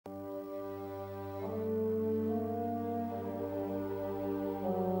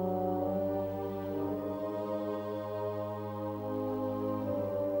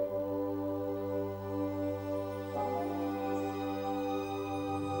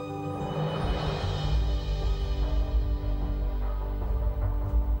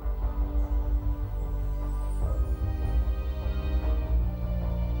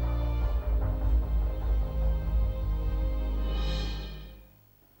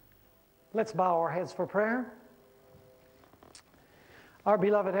Let's bow our heads for prayer. Our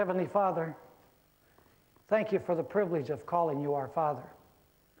beloved Heavenly Father, thank you for the privilege of calling you our Father.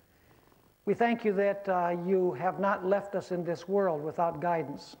 We thank you that you have not left us in this world without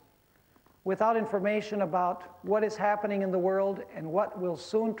guidance, without information about what is happening in the world and what will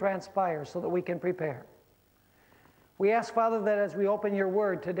soon transpire so that we can prepare. We ask, Father, that as we open your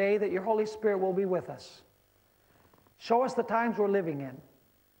word today, that your Holy Spirit will be with us. Show us the times we're living in,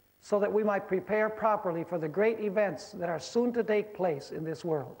 so that we might prepare properly for the great events that are soon to take place in this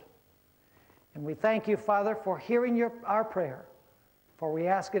world. And we thank you, Father, for hearing our prayer, for we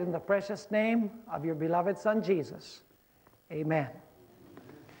ask it in the precious name of your beloved Son, Jesus. Amen.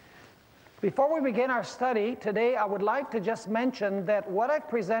 Before we begin our study today, I would like to just mention that what I've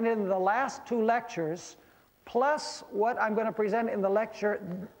presented in the last two lectures, plus what I'm going to present in the lecture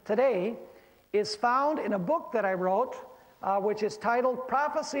today, is found in a book that I wrote, which is titled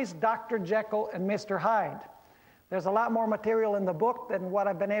Prophecies, Dr. Jekyll and Mr. Hyde. There's a lot more material in the book than what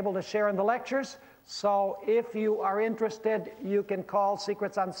I've been able to share in the lectures, so if you are interested, you can call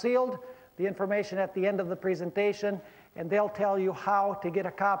Secrets Unsealed, the information at the end of the presentation, and they'll tell you how to get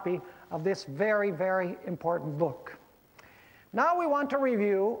a copy of this very, very important book. Now we want to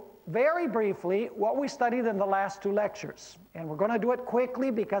review very briefly what we studied in the last two lectures, and we're going to do it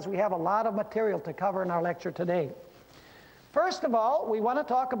quickly because we have a lot of material to cover in our lecture today. First of all, we want to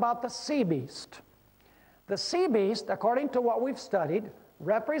talk about the sea beast. The sea beast, according to what we've studied,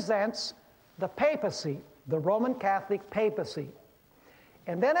 represents the papacy, the Roman Catholic papacy.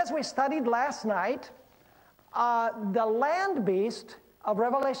 And then as we studied last night, the land beast of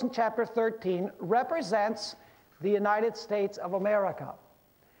Revelation chapter 13 represents the United States of America.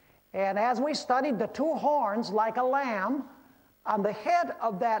 And as we studied, the two horns, like a lamb, on the head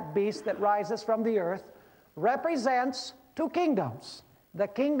of that beast that rises from the earth, represents two kingdoms, the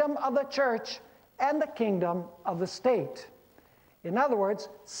kingdom of the church and the kingdom of the state. In other words,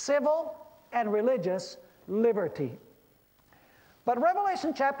 civil and religious liberty. But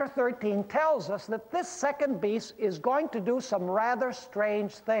Revelation chapter 13 tells us that this second beast is going to do some rather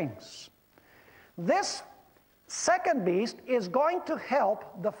strange things. This second beast is going to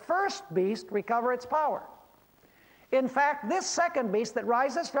help the first beast recover its power. In fact, this second beast that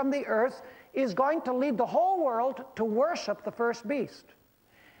rises from the earth is going to lead the whole world to worship the first beast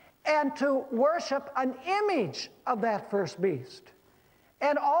and to worship an image of that first beast,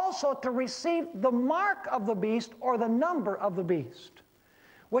 and also to receive the mark of the beast or the number of the beast,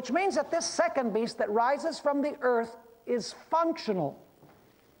 which means that this second beast that rises from the earth is functional.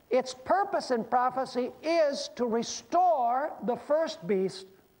 Its purpose in prophecy is to restore the first beast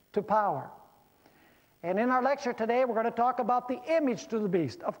to power. And in our lecture today, we're going to talk about the image to the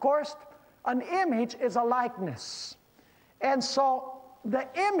beast. Of course, an image is a likeness. And so the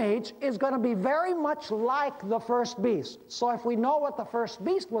image is going to be very much like the first beast. So if we know what the first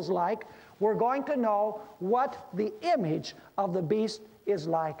beast was like, we're going to know what the image of the beast is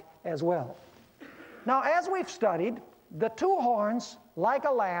like as well. Now, as we've studied, the two horns, like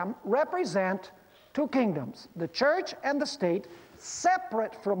a lamb, represent two kingdoms, the church and the state,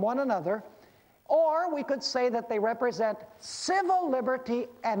 separate from one another. Or we could say that they represent civil liberty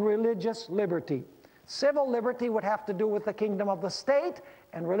and religious liberty. Civil liberty would have to do with the kingdom of the state,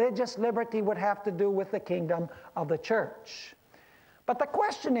 and religious liberty would have to do with the kingdom of the church. But the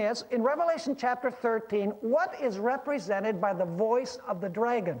question is, in Revelation chapter 13, what is represented by the voice of the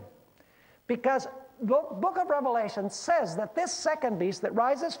dragon? Because the book of Revelation says that this second beast that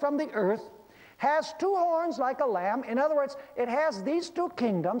rises from the earth has two horns like a lamb. In other words, it has these two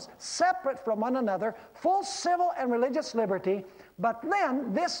kingdoms separate from one another, full civil and religious liberty, but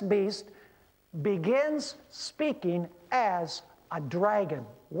then this beast begins speaking as a dragon.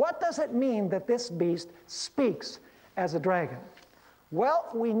 What does it mean that this beast speaks as a dragon? Well,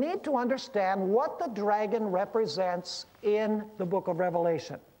 we need to understand what the dragon represents in the book of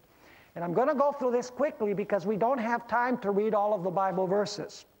Revelation. And I'm going to go through this quickly because we don't have time to read all of the Bible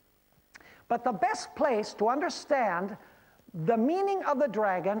verses. But the best place to understand the meaning of the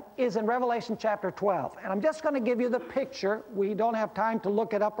dragon is in Revelation chapter 12. And I'm just going to give you the picture. We don't have time to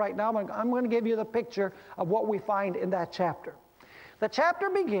look it up right now. I'm going to give you the picture of what we find in that chapter. The chapter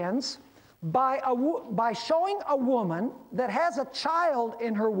begins by showing a woman that has a child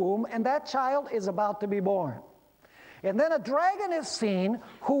in her womb, and that child is about to be born. And then a dragon is seen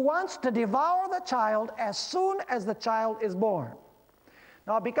who wants to devour the child as soon as the child is born.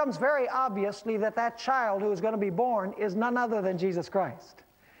 Now, it becomes very obviously that that child who is going to be born is none other than Jesus Christ.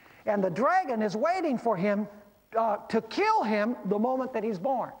 And the dragon is waiting for him to kill him the moment that he's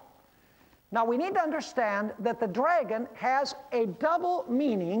born. Now we need to understand that the dragon has a double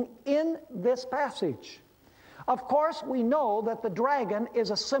meaning in this passage. Of course, we know that the dragon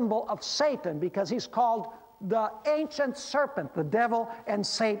is a symbol of Satan because he's called the ancient serpent, the devil and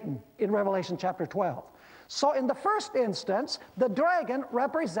Satan in Revelation chapter 12. So in the first instance, the dragon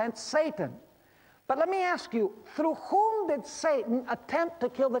represents Satan. But let me ask you, through whom did Satan attempt to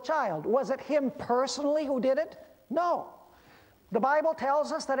kill the child? Was it him personally who did it? No. The Bible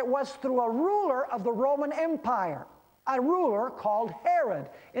tells us that it was through a ruler of the Roman Empire, a ruler called Herod.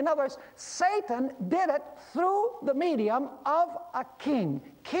 In other words, Satan did it through the medium of a king,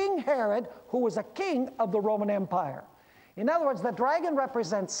 King Herod, who was a king of the Roman Empire. In other words, the dragon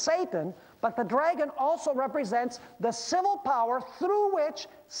represents Satan, but the dragon also represents the civil power through which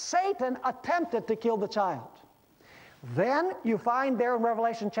Satan attempted to kill the child. Then you find there in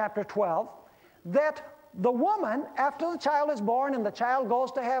Revelation chapter 12 that the woman, after the child is born and the child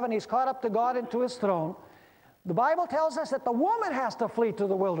goes to heaven, he's caught up to God and to his throne, the Bible tells us that the woman has to flee to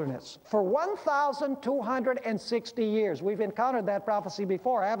the wilderness for 1,260 years. We've encountered that prophecy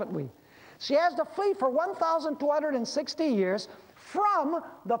before, haven't we? She has to flee for 1,260 years from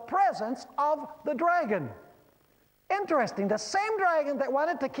the presence of the dragon. Interesting. The same dragon that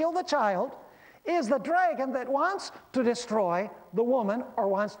wanted to kill the child is the dragon that wants to destroy the woman or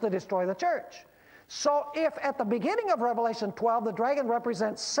wants to destroy the church. So if at the beginning of Revelation 12 the dragon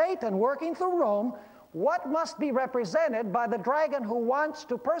represents Satan working through Rome, what must be represented by the dragon who wants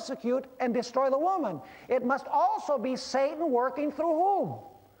to persecute and destroy the woman? It must also be Satan working through whom?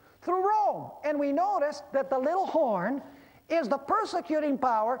 Through Rome. And we notice that the little horn is the persecuting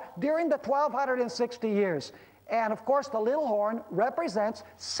power during the 1,260 years. And of course, the little horn represents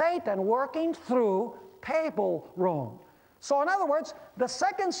Satan working through papal Rome. So in other words, the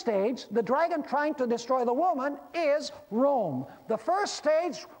second stage, the dragon trying to destroy the woman, is Rome. The first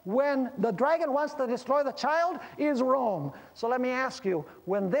stage, when the dragon wants to destroy the child, is Rome. So let me ask you,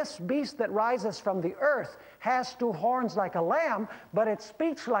 when this beast that rises from the earth has two horns like a lamb, but it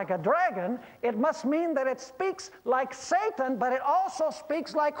speaks like a dragon, it must mean that it speaks like Satan, but it also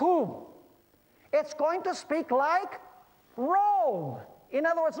speaks like whom? It's going to speak like Rome. In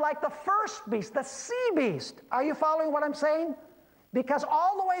other words, like the first beast, the sea beast. Are you following what I'm saying? Because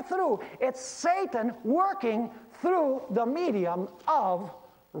all the way through, it's Satan working through the medium of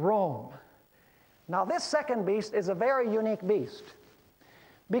Rome. Now, this second beast is a very unique beast.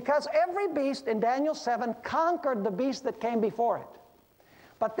 Because every beast in Daniel 7 conquered the beast that came before it.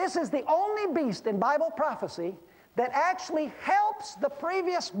 But this is the only beast in Bible prophecy that actually helps the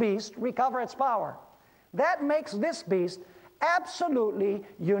previous beast recover its power. That makes this beast absolutely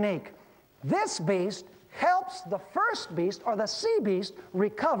unique. This beast helps the first beast, or the sea beast,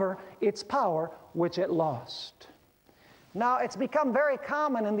 recover its power which it lost. Now, it's become very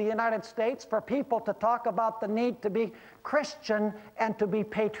common in the United States for people to talk about the need to be Christian and to be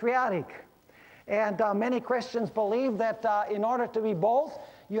patriotic. And many Christians believe that in order to be both,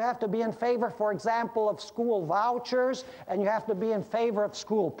 you have to be in favor, for example, of school vouchers, and you have to be in favor of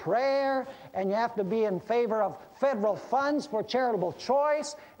school prayer, and you have to be in favor of federal funds for charitable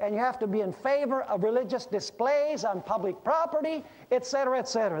choice, and you have to be in favor of religious displays on public property, etc.,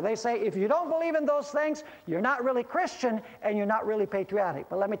 etc. They say if you don't believe in those things, you're not really Christian and you're not really patriotic.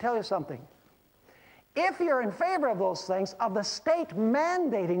 But let me tell you something. If you're in favor of those things, of the state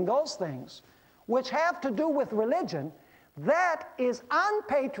mandating those things, which have to do with religion, that is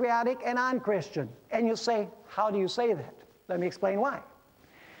unpatriotic and unchristian. And you say, how do you say that? Let me explain why.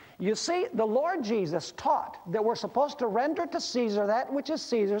 You see, the Lord Jesus taught that we're supposed to render to Caesar that which is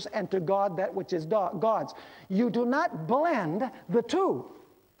Caesar's and to God that which is God's. You do not blend the two.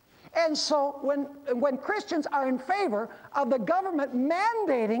 And so when Christians are in favor of the government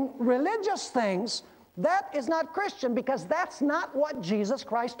mandating religious things, that is not Christian, because that's not what Jesus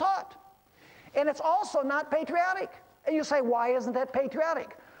Christ taught. And it's also not patriotic. And you say, why isn't that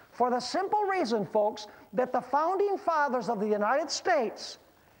patriotic? For the simple reason, folks, that the founding fathers of the United States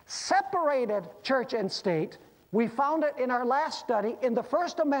separated church and state. We found it in our last study in the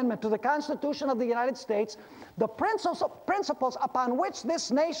First Amendment to the Constitution of the United States. The principles upon which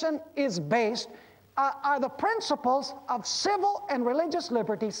this nation is based are the principles of civil and religious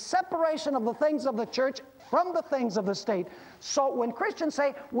liberty, separation of the things of the church from the things of the state. So when Christians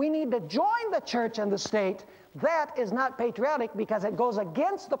say we need to join the church and the state, that is not patriotic, because it goes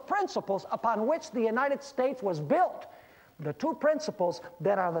against the principles upon which the United States was built, the two principles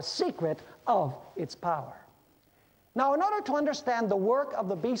that are the secret of its power. Now, in order to understand the work of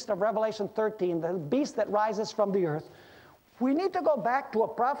the beast of Revelation 13, the beast that rises from the earth, we need to go back to a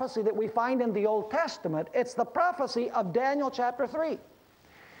prophecy that we find in the Old Testament. It's the prophecy of Daniel chapter 3.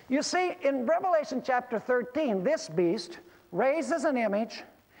 You see, in Revelation chapter 13, this beast raises an image.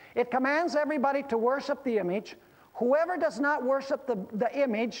 It commands everybody to worship the image. Whoever does not worship the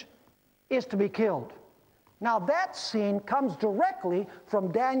image is to be killed. Now that scene comes directly from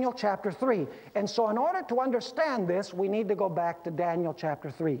Daniel chapter 3. And so in order to understand this, we need to go back to Daniel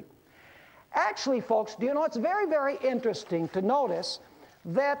chapter 3. Actually, folks, do you know, it's very, very interesting to notice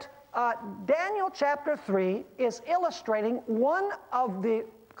that Daniel chapter 3 is illustrating one of the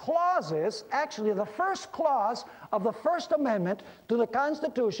clauses, actually the first clause of the First Amendment to the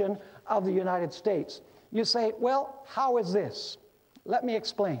Constitution of the United States. You say, well, how is this? Let me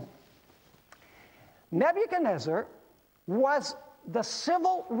explain. Nebuchadnezzar was the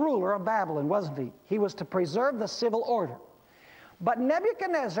civil ruler of Babylon, wasn't he? He was to preserve the civil order. But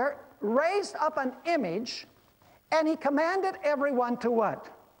Nebuchadnezzar raised up an image, and he commanded everyone to what?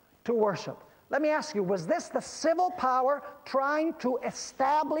 To worship. Let me ask you, was this the civil power trying to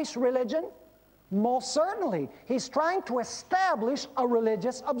establish religion? Most certainly. He's trying to establish a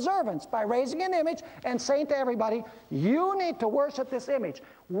religious observance by raising an image and saying to everybody, you need to worship this image.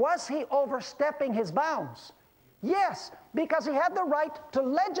 Was he overstepping his bounds? Yes, because he had the right to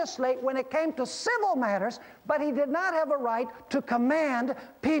legislate when it came to civil matters, but he did not have a right to command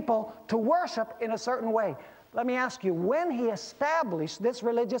people to worship in a certain way. Let me ask you, when he established this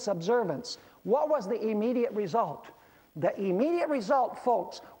religious observance, what was the immediate result? The immediate result,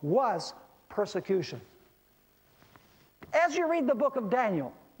 folks, was persecution. As you read the book of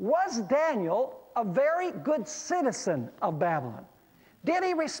Daniel, was Daniel a very good citizen of Babylon? Did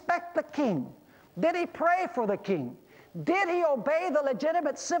he respect the king? Did he pray for the king? Did he obey the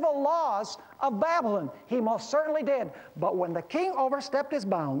legitimate civil laws of Babylon? He most certainly did. But when the king overstepped his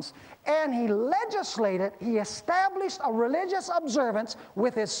bounds and he legislated, he established a religious observance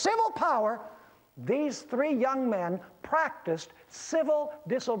with his civil power, these three young men practiced civil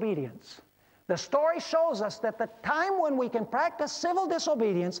disobedience. The story shows us that the time when we can practice civil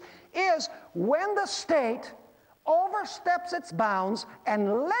disobedience is when the state oversteps its bounds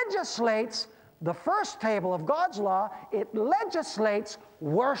and legislates the first table of God's law. It legislates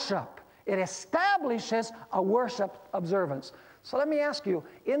worship. It establishes a worship observance. So let me ask you,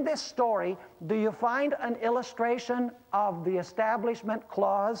 in this story, do you find an illustration of the establishment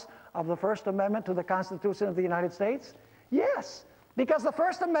clause of the First Amendment to the Constitution of the United States? Yes, because the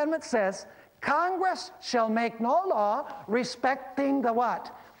First Amendment says, Congress shall make no law respecting the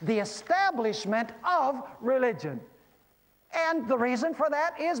what? The establishment of religion. And the reason for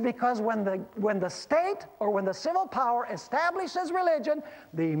that is because when the state or when the civil power establishes religion,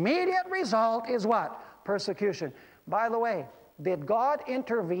 the immediate result is what? Persecution. By the way, did God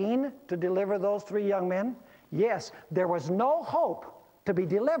intervene to deliver those three young men? Yes, there was no hope to be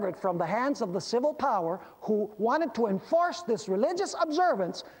delivered from the hands of the civil power who wanted to enforce this religious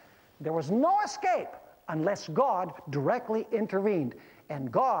observance. There was no escape unless God directly intervened.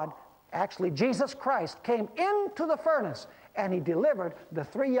 And God, actually Jesus Christ, came into the furnace and he delivered the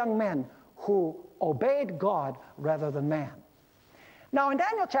three young men who obeyed God rather than man. Now in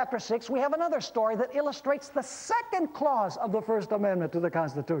Daniel chapter 6, we have another story that illustrates the second clause of the First Amendment to the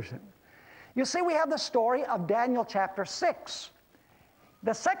Constitution. You see, we have the story of Daniel chapter 6.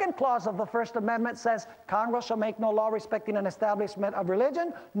 The second clause of the First Amendment says, Congress shall make no law respecting an establishment of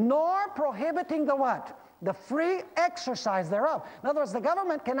religion, nor prohibiting the what? The free exercise thereof. In other words, the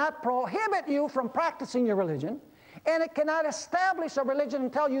government cannot prohibit you from practicing your religion, and it cannot establish a religion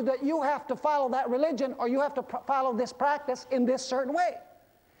and tell you that you have to follow that religion or you have to follow this practice in this certain way.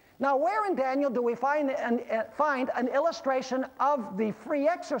 Now, where in Daniel do we find an illustration of the free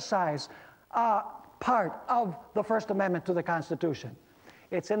exercise part of the First Amendment to the Constitution?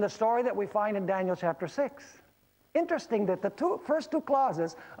 It's in the story that we find in Daniel chapter 6. Interesting that the first two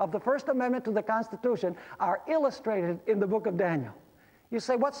clauses of the First Amendment to the Constitution are illustrated in the book of Daniel. You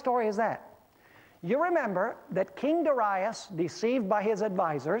say, what story is that? You remember that King Darius, deceived by his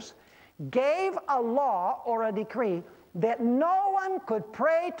advisors, gave a law or a decree that no one could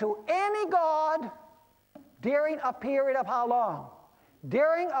pray to any god during a period of how long?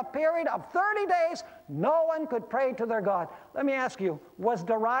 During a period of 30 days, no one could pray to their God. Let me ask you, was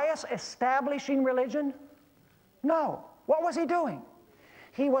Darius establishing religion? No. What was he doing?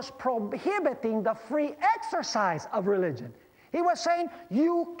 He was prohibiting the free exercise of religion. He was saying,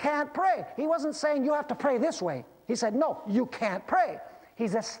 you can't pray. He wasn't saying, you have to pray this way. He said, no, you can't pray.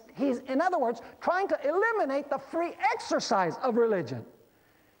 He's, in other words, trying to eliminate the free exercise of religion.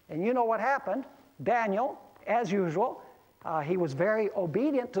 And you know what happened? Daniel, as usual, He was very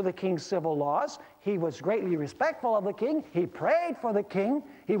obedient to the king's civil laws. He was greatly respectful of the king. He prayed for the king.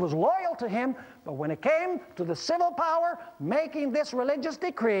 He was loyal to him. But when it came to the civil power, making this religious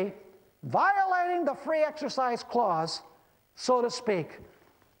decree, violating the free exercise clause, so to speak,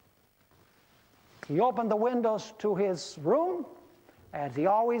 he opened the windows to his room, as he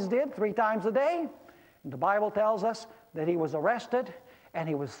always did, 3 times a day. And the Bible tells us that he was arrested and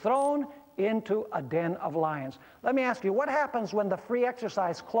he was thrown into a den of lions. Let me ask you, what happens when the free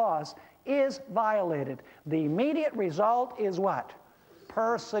exercise clause is violated? The immediate result is what?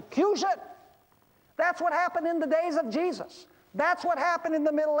 Persecution. That's what happened in the days of Jesus. That's what happened in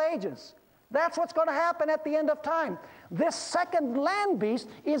the Middle Ages. That's what's going to happen at the end of time. This second land beast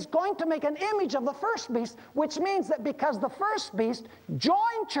is going to make an image of the first beast, which means that because the first beast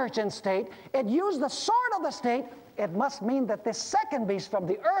joined church and state, it used the sword of the state, it must mean that this second beast from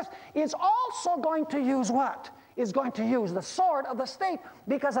the earth is also going to use what? Is going to use the sword of the state,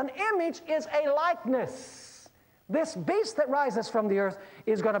 because an image is a likeness. This beast that rises from the earth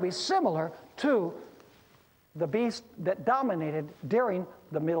is going to be similar to the beast that dominated during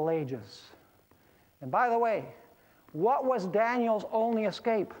the Middle Ages. And by the way, what was Daniel's only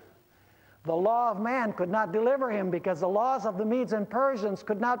escape? The law of man could not deliver him because the laws of the Medes and Persians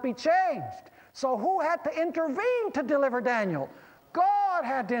could not be changed. So who had to intervene to deliver Daniel? God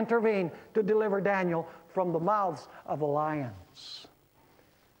had to intervene to deliver Daniel from the mouths of the lions.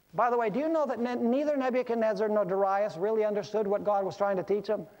 By the way, do you know that neither Nebuchadnezzar nor Darius really understood what God was trying to teach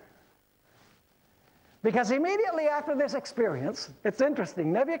them? Because immediately after this experience, it's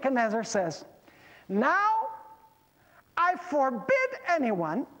interesting, Nebuchadnezzar says, "Now I forbid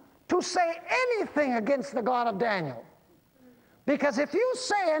anyone to say anything against the God of Daniel. Because if you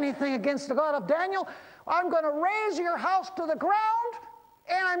say anything against the God of Daniel, I'm going to raise your house to the ground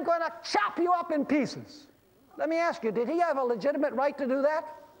and I'm going to chop you up in pieces." Let me ask you, did he have a legitimate right to do that?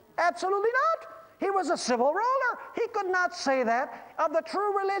 Absolutely not. He was a civil ruler. He could not say that of the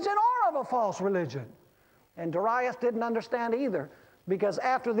true religion or of a false religion. And Darius didn't understand either, because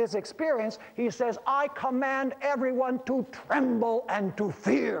after this experience, he says, "I command everyone to tremble and to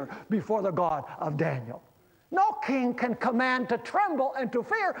fear before the God of Daniel." No king can command to tremble and to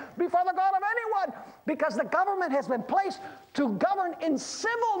fear before the God of anyone, because the government has been placed to govern in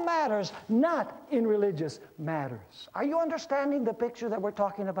civil matters, not in religious matters. Are you understanding the picture that we're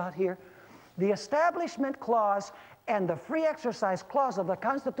talking about here? The Establishment Clause and the Free Exercise Clause of the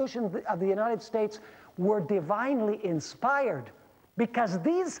Constitution of the United States were divinely inspired, because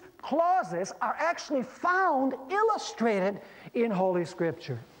these clauses are actually found illustrated in Holy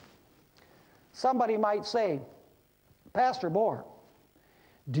Scripture. Somebody might say, "Pastor Bohr,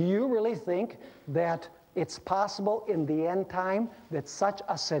 do you really think that it's possible in the end time that such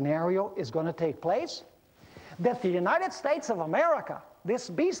a scenario is going to take place? That the United States of America, this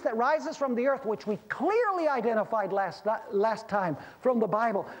beast that rises from the earth, which we clearly identified last time from the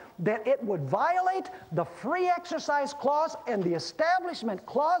Bible, that it would violate the Free Exercise Clause and the Establishment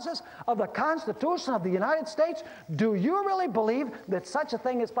Clauses of the Constitution of the United States? Do you really believe that such a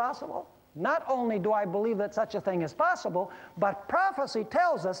thing is possible?" Not only do I believe that such a thing is possible, but prophecy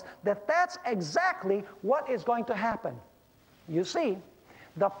tells us that that's exactly what is going to happen. You see,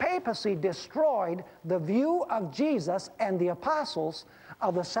 the papacy destroyed the view of Jesus and the apostles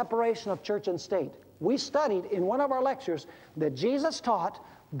of the separation of church and state. We studied in one of our lectures that Jesus taught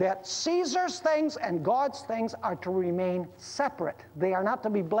that Caesar's things and God's things are to remain separate. They are not to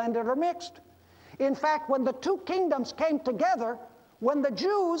be blended or mixed. In fact, when the two kingdoms came together, when the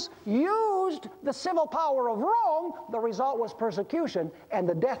Jews used the civil power of Rome, the result was persecution and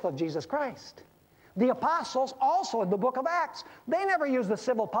the death of Jesus Christ. The apostles also in the book of Acts, they never used the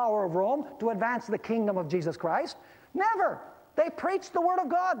civil power of Rome to advance the kingdom of Jesus Christ. Never. They preached the word of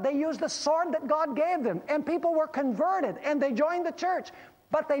God. They used the sword that God gave them, and people were converted and they joined the church.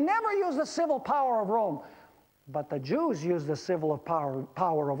 But they never used the civil power of Rome. But the Jews used the civil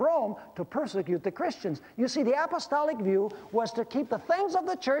power of Rome to persecute the Christians. You see, the apostolic view was to keep the things of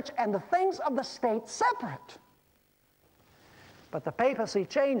the church and the things of the state separate. But the papacy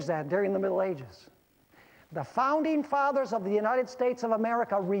changed that during the Middle Ages. The founding fathers of the United States of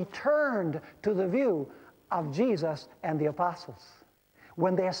America returned to the view of Jesus and the apostles.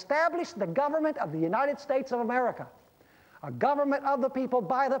 When they established the government of the United States of America, a government of the people,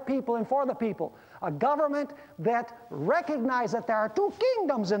 by the people, and for the people, A government that recognizes that there are two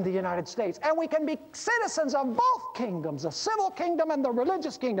kingdoms in the United States, and we can be citizens of both kingdoms, the civil kingdom and the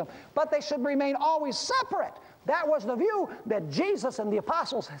religious kingdom, but they should remain always separate. That was the view that Jesus and the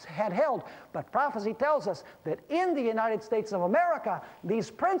apostles had held. But prophecy tells us that in the United States of America,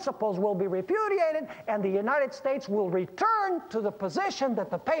 these principles will be repudiated, and the United States will return to the position that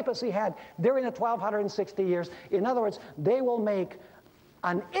the papacy had during the 1260 years. In other words, they will make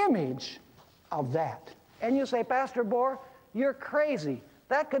an image of that. And you say, Pastor Bohr, you're crazy.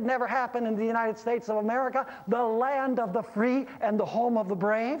 That could never happen in the United States of America, the land of the free and the home of the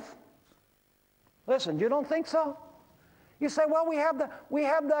brave. Listen, you don't think so? You say, well, we have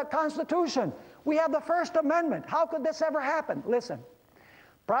the Constitution. We have the First Amendment. How could this ever happen? Listen,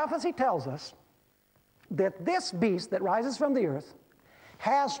 prophecy tells us that this beast that rises from the earth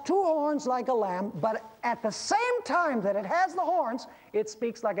has two horns like a lamb, but at the same time that it has the horns, it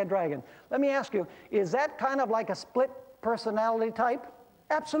speaks like a dragon. Let me ask you, is that kind of like a split personality type?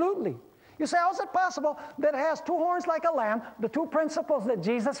 Absolutely. You say, how is it possible that it has two horns like a lamb, the two principles that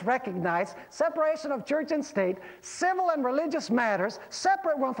Jesus recognized, separation of church and state, civil and religious matters,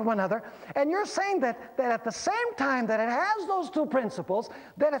 separate one from another, and you're saying that at the same time that it has those two principles,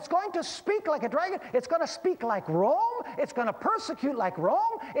 that it's going to speak like a dragon, it's going to speak like Rome, it's going to persecute like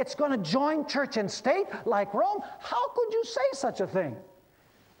Rome, it's going to join church and state like Rome? How could you say such a thing?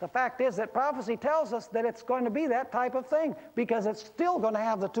 The fact is that prophecy tells us that it's going to be that type of thing, because it's still going to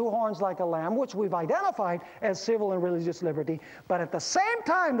have the two horns like a lamb, which we've identified as civil and religious liberty, but at the same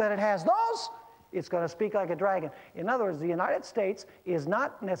time that it has those, it's going to speak like a dragon. In other words, the United States is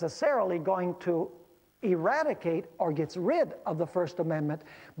not necessarily going to eradicate or get rid of the First Amendment,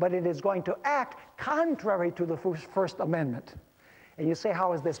 but it is going to act contrary to the First Amendment. And you say,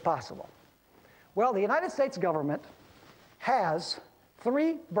 how is this possible? Well, the United States government has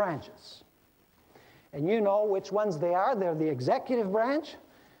three branches. And you know which ones they are. They're the executive branch,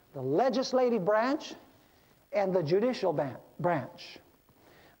 the legislative branch, and the judicial branch.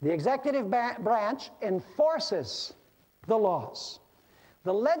 The executive branch enforces the laws.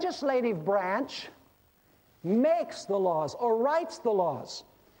 The legislative branch makes the laws or writes the laws.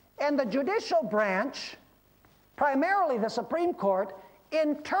 And the judicial branch, primarily the Supreme Court,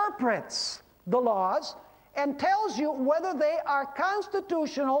 interprets the laws and tells you whether they are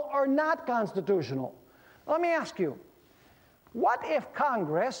constitutional or not constitutional. Let me ask you, what if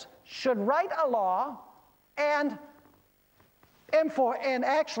Congress should write a law and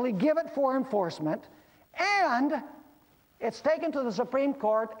actually give it for enforcement, and it's taken to the Supreme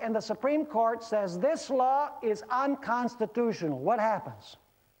Court, and the Supreme Court says this law is unconstitutional? What happens?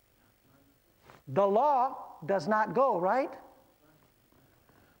 The law does not go, right?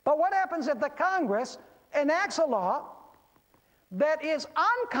 But what happens if the Congress enacts a law that is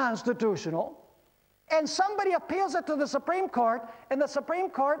unconstitutional, and somebody appeals it to the Supreme Court, and the Supreme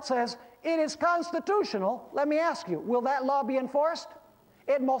Court says it is constitutional? Let me ask you, will that law be enforced?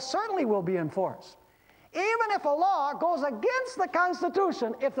 It most certainly will be enforced. Even if a law goes against the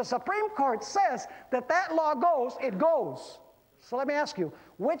Constitution, if the Supreme Court says that that law goes, it goes. So let me ask you,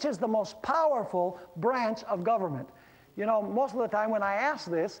 which is the most powerful branch of government? You know, most of the time when I ask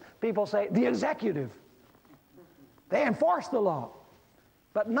this, people say, the executive. They enforce the law.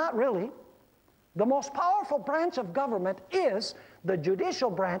 But not really. The most powerful branch of government is the judicial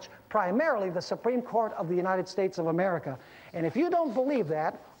branch, primarily the Supreme Court of the United States of America. And if you don't believe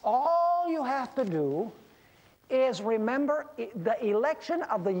that, all you have to do is remember the election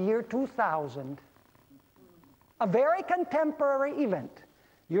of the year 2000, a very contemporary event.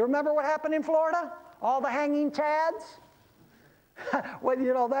 You remember what happened in Florida? All the hanging chads? Well,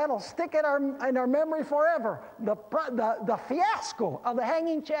 you know, that'll stick in our memory forever. The fiasco of the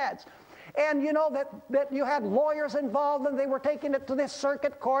hanging chads. And you know that you had lawyers involved, and they were taking it to this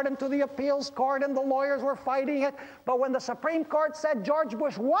circuit court and to the appeals court, and the lawyers were fighting it. But when the Supreme Court said George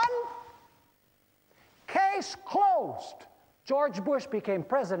Bush won, case closed. George Bush became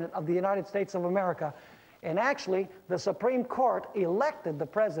president of the United States of America. And actually, the Supreme Court elected the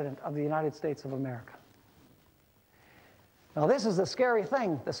president of the United States of America. Now, this is the scary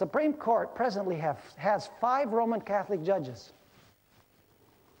thing. The Supreme Court presently has 5 Roman Catholic judges.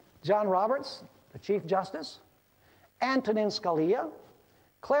 John Roberts, the Chief Justice, Antonin Scalia,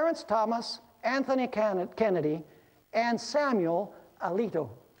 Clarence Thomas, Anthony Kennedy, and Samuel Alito.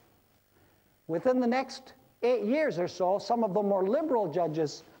 Within the next 8 years or so, some of the more liberal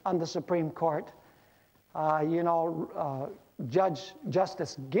judges on the Supreme Court,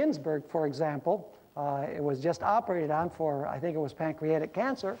 Justice Ginsburg, for example, it was just operated on for, I think it was pancreatic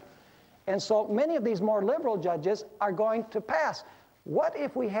cancer. And so many of these more liberal judges are going to pass. What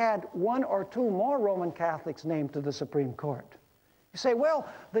if we had one or two more Roman Catholics named to the Supreme Court? You say, well,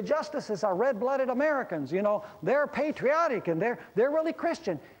 the justices are red-blooded Americans. You know, they're patriotic and they're really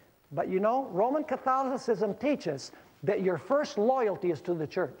Christian. But you know, Roman Catholicism teaches that your first loyalty is to the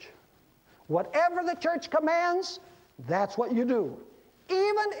church. Whatever the church commands, that's what you do.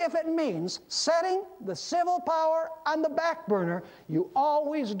 Even if it means setting the civil power on the back burner, you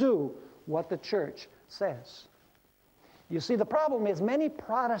always do what the church says. You see, the problem is many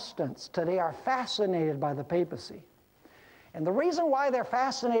Protestants today are fascinated by the papacy. And the reason why they're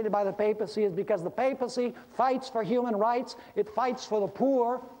fascinated by the papacy is because the papacy fights for human rights, it fights for the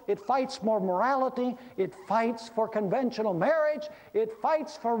poor, it fights for morality, it fights for conventional marriage, it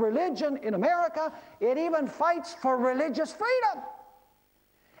fights for religion in America, it even fights for religious freedom.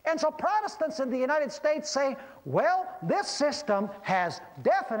 And so Protestants in the United States say, well, this system has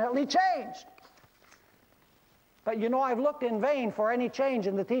definitely changed. But you know, I've looked in vain for any change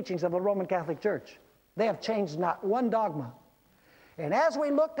in the teachings of the Roman Catholic Church. They have changed not one dogma. And as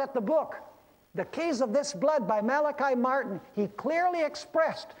we looked at the book, The Keys of This Blood by Malachi Martin, he clearly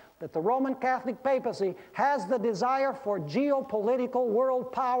expressed that the Roman Catholic papacy has the desire for geopolitical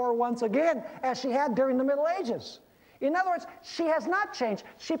world power once again, as she had during the Middle Ages. In other words, she has not changed.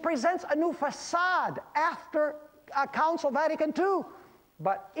 She presents a new facade after Council Vatican II.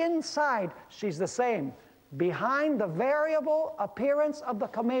 But inside, she's the same. Behind the variable appearance of the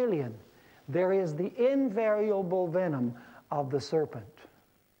chameleon, there is the invariable venom of the serpent.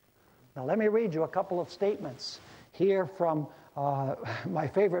 Now let me read you a couple of statements here from my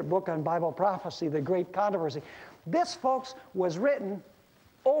favorite book on Bible prophecy, The Great Controversy. This, folks, was written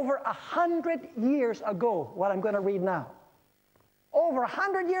over 100 years ago, what I'm going to read now. Over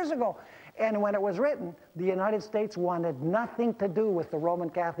 100 years ago. And when it was written, the United States wanted nothing to do with the Roman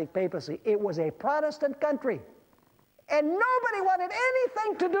Catholic papacy. It was a Protestant country. And nobody wanted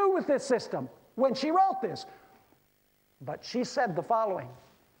anything to do with this system when she wrote this. But she said the following: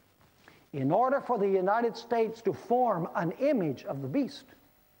 in order for the United States to form an image of the beast,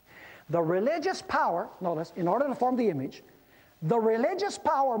 the religious power, notice, in order to form the image, the religious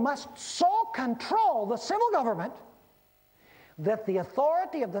power must so control the civil government that the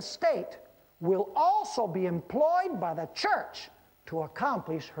authority of the state will also be employed by the church to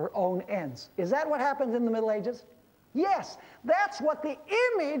accomplish her own ends. Is that what happens in the Middle Ages? Yes, that's what the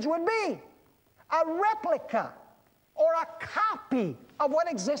image would be. A replica or a copy of what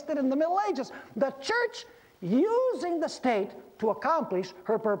existed in the Middle Ages. The church using the state to accomplish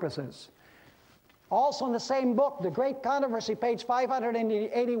her purposes. Also in the same book, The Great Controversy, page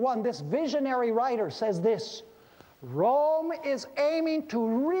 581, this visionary writer says this: Rome is aiming to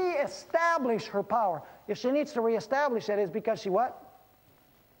reestablish her power. If she needs to reestablish it, it's because she what?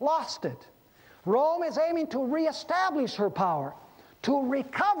 Lost it. Rome is aiming to reestablish her power, to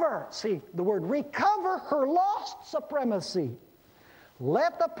recover, see the word recover, her lost supremacy.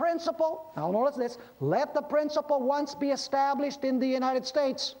 Let the principle, now notice this, let the principle once be established in the United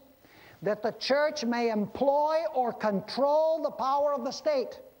States that the church may employ or control the power of the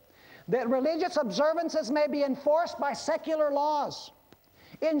state, that religious observances may be enforced by secular laws.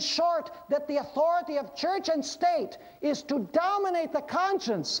 In short, that the authority of church and state is to dominate the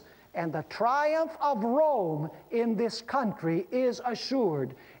conscience, and the triumph of Rome in this country is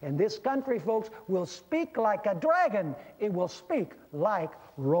assured. And this country, folks, will speak like a dragon. It will speak like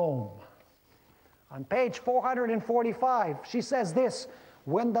Rome. On page 445, she says this: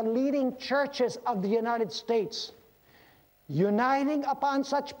 when the leading churches of the United States, uniting upon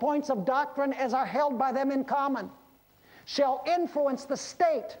such points of doctrine as are held by them in common, shall influence the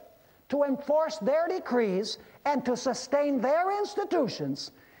state to enforce their decrees and to sustain their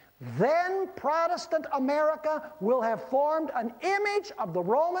institutions, then Protestant America will have formed an image of the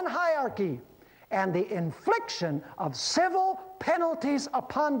Roman hierarchy, and the infliction of civil penalties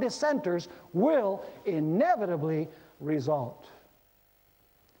upon dissenters will inevitably result.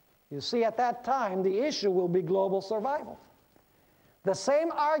 You see, at that time, the issue will be global survival. The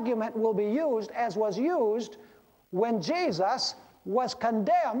same argument will be used as was used when Jesus was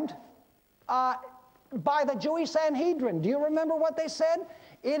condemned by the Jewish Sanhedrin. Do you remember what they said?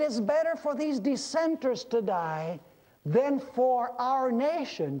 It is better for these dissenters to die than for our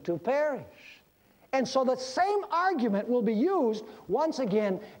nation to perish. And so the same argument will be used once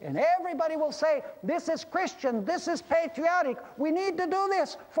again, and everybody will say, this is Christian, this is patriotic, we need to do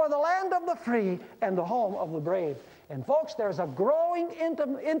this for the land of the free and the home of the brave. And folks, there's a growing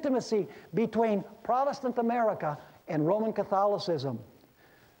intimacy between Protestant America and Roman Catholicism.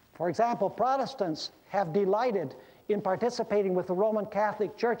 For example, Protestants have delighted in participating with the Roman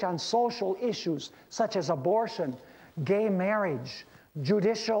Catholic Church on social issues such as abortion, gay marriage,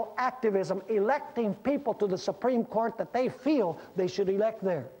 Judicial activism, electing people to the Supreme Court that they feel they should elect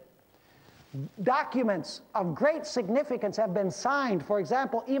there. Documents of great significance have been signed, for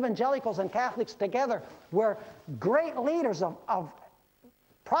example, evangelicals and Catholics together, where great leaders of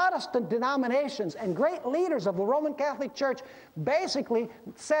Protestant denominations and great leaders of the Roman Catholic Church basically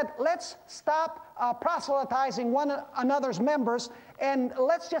said, let's stop proselytizing one another's members and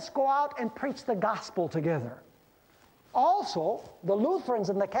let's just go out and preach the gospel together. Also, the Lutherans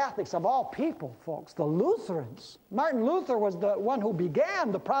and the Catholics, of all people, folks, the Lutherans. Martin Luther was the one who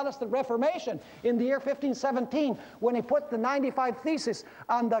began the Protestant Reformation in the year 1517 when he put the 95 Theses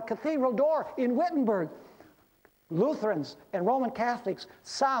on the cathedral door in Wittenberg. Lutherans and Roman Catholics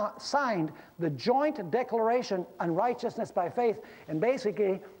signed the joint declaration on righteousness by faith, and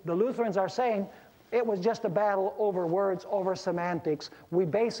basically the Lutherans are saying it was just a battle over words, over semantics. We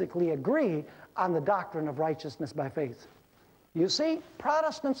basically agree on the doctrine of righteousness by faith. You see,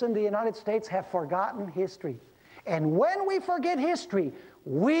 Protestants in the United States have forgotten history. And when we forget history,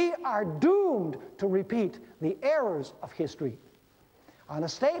 we are doomed to repeat the errors of history. On a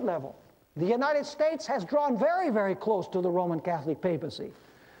state level, the United States has drawn very, very close to the Roman Catholic papacy.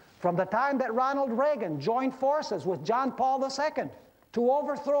 From the time that Ronald Reagan joined forces with John Paul II to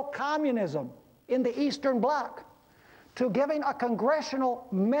overthrow communism in the Eastern Bloc, to giving a congressional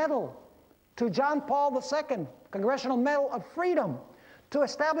medal to John Paul II, Congressional Medal of Freedom, to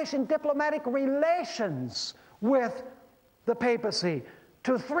establishing diplomatic relations with the papacy,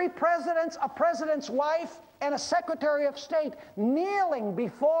 to 3 presidents, a president's wife, and a Secretary of State kneeling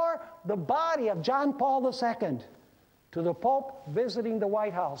before the body of John Paul II, to the Pope visiting the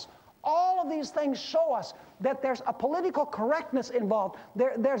White House. All of these things show us that there's a political correctness involved.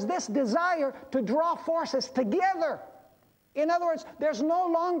 There's this desire to draw forces together. In other words, there's no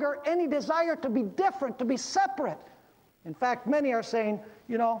longer any desire to be different, to be separate. In fact, many are saying,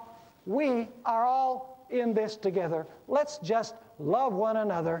 you know, we are all in this together. Let's just love one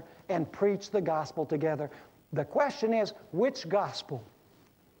another and preach the gospel together. The question is, which gospel?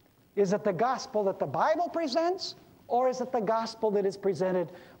 Is it the gospel that the Bible presents, or is it the gospel that is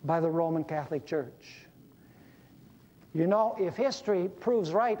presented by the Roman Catholic Church? You know, if history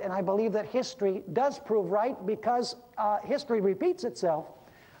proves right, and I believe that history does prove right because history repeats itself,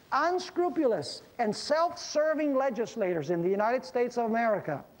 unscrupulous and self-serving legislators in the United States of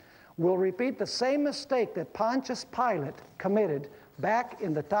America will repeat the same mistake that Pontius Pilate committed back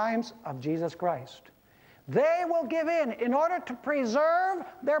in the times of Jesus Christ. They will give in order to preserve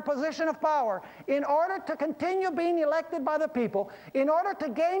their position of power, in order to continue being elected by the people, in order to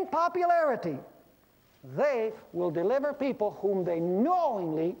gain popularity. They will deliver people whom they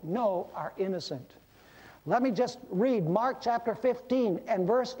knowingly know are innocent. Let me just read Mark chapter 15 and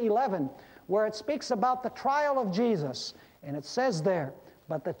verse 11, where it speaks about the trial of Jesus. And it says there,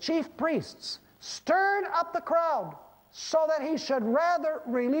 "But the chief priests stirred up the crowd so that he should rather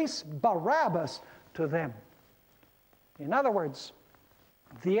release Barabbas to them." In other words,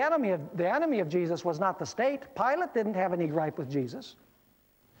 the enemy of Jesus was not the state. Pilate didn't have any gripe with Jesus.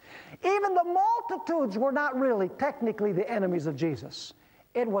 Even the multitudes were not really technically the enemies of Jesus.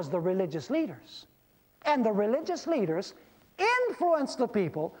 It was the religious leaders. And the religious leaders influenced the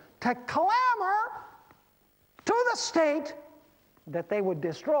people to clamor to the state that they would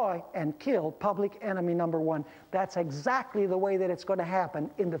destroy and kill public enemy number 1. That's exactly the way that it's going to happen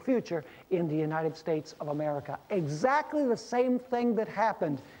in the future in the United States of America. Exactly the same thing that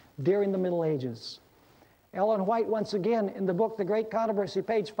happened during the Middle Ages. Ellen White, once again, in the book The Great Controversy,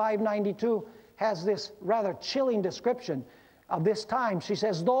 page 592, has this rather chilling description of this time. She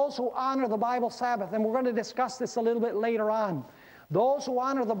says, those who honor the Bible Sabbath, and we're going to discuss this a little bit later on, those who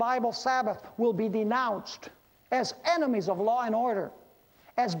honor the Bible Sabbath will be denounced as enemies of law and order,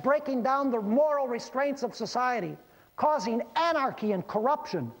 as breaking down the moral restraints of society, causing anarchy and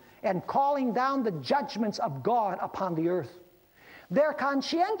corruption, and calling down the judgments of God upon the earth. Their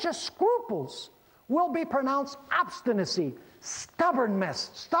conscientious scruples will be pronounced obstinacy,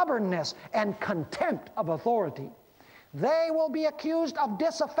 stubbornness, and contempt of authority. They will be accused of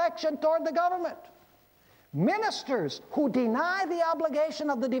disaffection toward the government. Ministers who deny the obligation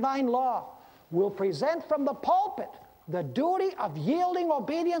of the divine law will present from the pulpit the duty of yielding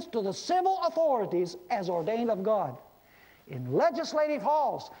obedience to the civil authorities as ordained of God. In legislative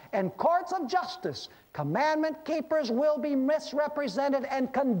halls and courts of justice, commandment keepers will be misrepresented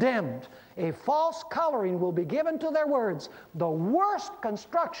and condemned. A false coloring will be given to their words. The worst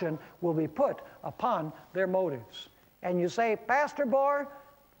construction will be put upon their motives. And you say, Pastor Bohr,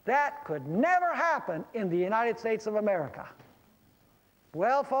 that could never happen in the United States of America.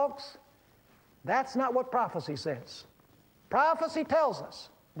 Well, folks, that's not what prophecy says. Prophecy tells us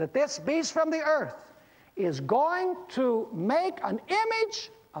that this beast from the earth is going to make an image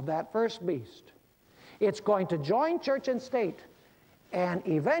of that first beast. It's going to join church and state, and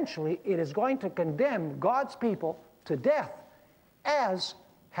eventually it is going to condemn God's people to death, as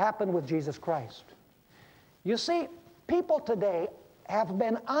happened with Jesus Christ. You see, people today have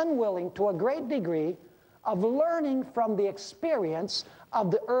been unwilling to a great degree of learning from the experience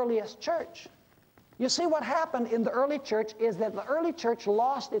of the earliest church. You see, what happened in the early church is that the early church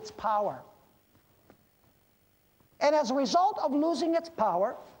lost its power. And as a result of losing its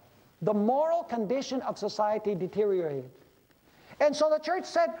power, the moral condition of society deteriorated. And so the church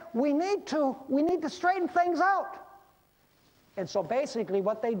said, we need to straighten things out. And so basically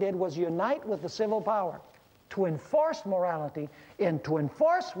what they did was unite with the civil power to enforce morality and to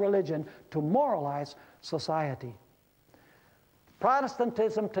enforce religion, to moralize society.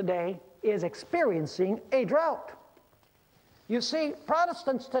 Protestantism today is experiencing a drought. You see,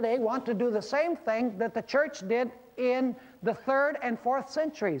 Protestants today want to do the same thing that the church did in the 3rd and 4th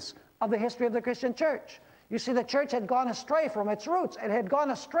centuries of the history of the Christian church. You see, the church had gone astray from its roots. It had gone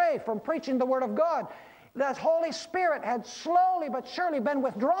astray from preaching the Word of God. The Holy Spirit had slowly but surely been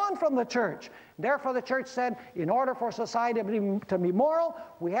withdrawn from the church. Therefore, the church said, in order for society to be moral,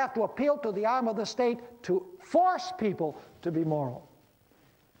 we have to appeal to the arm of the state to force people to be moral.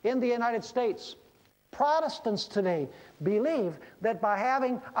 In the United States, Protestants today believe that by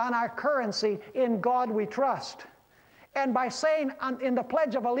having on our currency, "In God we trust," and by saying in the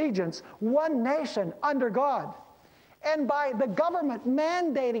Pledge of Allegiance, "One nation under God," and by the government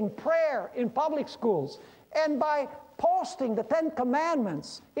mandating prayer in public schools, and by posting the 10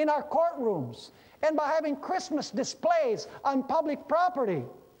 Commandments in our courtrooms, and by having Christmas displays on public property,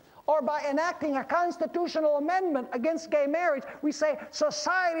 or by enacting a constitutional amendment against gay marriage, we say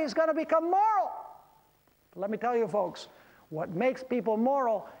society is going to become moral. Let me tell you, folks, what makes people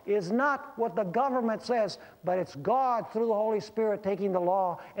moral is not what the government says, but it's God through the Holy Spirit taking the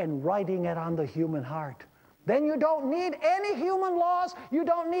law and writing it on the human heart. Then you don't need any human laws, you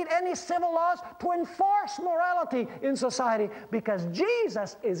don't need any civil laws to enforce morality in society, because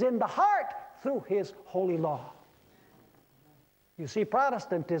Jesus is in the heart through His holy law. You see,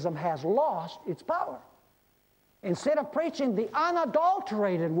 Protestantism has lost its power. Instead of preaching the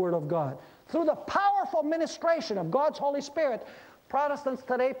unadulterated Word of God through the powerful ministration of God's Holy Spirit, Protestants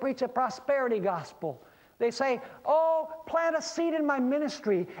today preach a prosperity gospel. They say, "Oh, plant a seed in my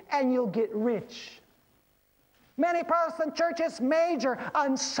ministry and you'll get rich." Many Protestant churches major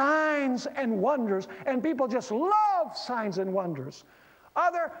on signs and wonders, and people just love signs and wonders.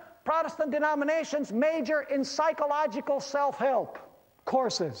 Other Protestant denominations major in psychological self-help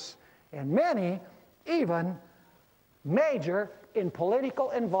courses, and many even major in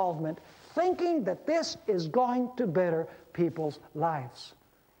political involvement, thinking that this is going to better people's lives.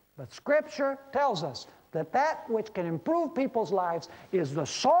 But Scripture tells us that that which can improve people's lives is the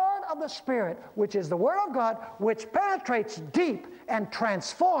sword of the Spirit, which is the Word of God, which penetrates deep and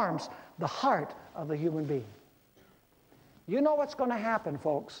transforms the heart of the human being. You know what's going to happen,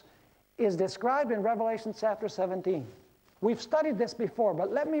 folks, is described in Revelation chapter 17. We've studied this before,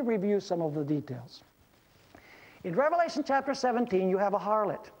 but let me review some of the details. In Revelation chapter 17, you have a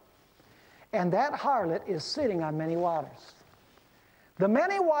harlot, and that harlot is sitting on many waters. The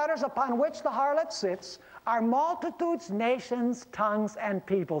many waters upon which the harlot sits are multitudes, nations, tongues, and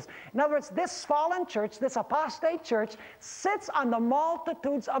peoples. In other words, this fallen church, this apostate church, sits on the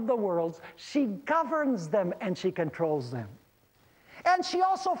multitudes of the worlds. She governs them and she controls them. And she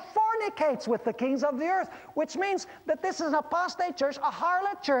also fornicates with the kings of the earth, which means that this is an apostate church, a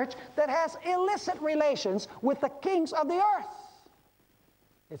harlot church that has illicit relations with the kings of the earth.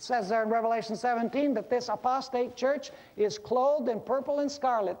 It says there in Revelation 17 that this apostate church is clothed in purple and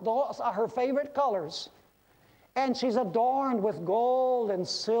scarlet. Those are her favorite colors. And she's adorned with gold and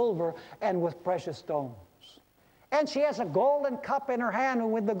silver and with precious stones. And she has a golden cup in her hand,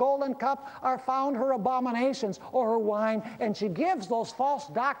 and with the golden cup are found her abominations or her wine, and she gives those false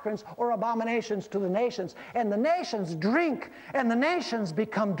doctrines or abominations to the nations. And the nations drink, and the nations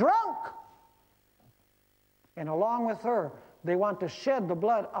become drunk. And along with her, they want to shed the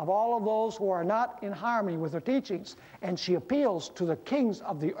blood of all of those who are not in harmony with her teachings. And she appeals to the kings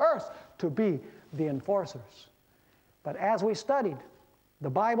of the earth to be the enforcers. But as we studied, the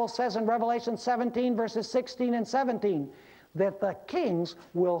Bible says in Revelation 17, verses 16 and 17, that the kings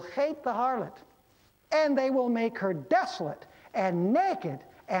will hate the harlot, and they will make her desolate and naked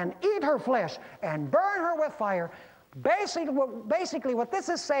and eat her flesh and burn her with fire. Basically, what this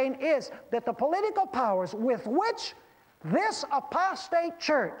is saying is that the political powers with which this apostate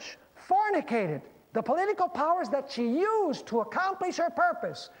church fornicated The political powers that she used to accomplish her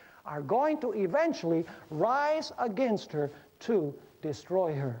purpose are going to eventually rise against her to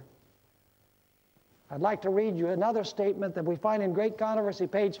destroy her. I'd like to read you another statement that we find in Great Controversy,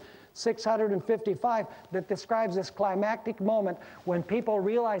 page 655, that describes this climactic moment when people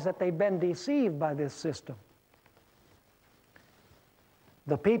realize that they've been deceived by this system.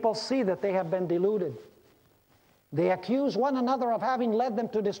 The people see that they have been deluded. They accuse one another of having led them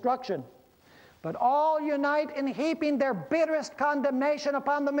to destruction, but all unite in heaping their bitterest condemnation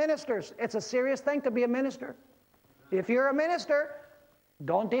upon the ministers. It's a serious thing to be a minister. If you're a minister,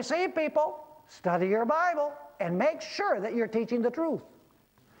 don't deceive people. Study your Bible and make sure that you're teaching the truth.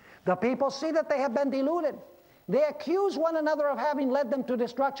 The people see that they have been deluded. They accuse one another of having led them to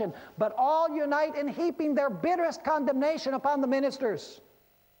destruction, but all unite in heaping their bitterest condemnation upon the ministers.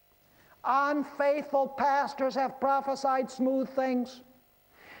 Unfaithful pastors have prophesied smooth things.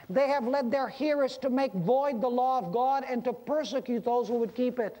 They have led their hearers to make void the law of God and to persecute those who would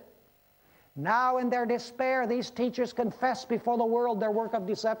keep it. Now in their despair, these teachers confess before the world their work of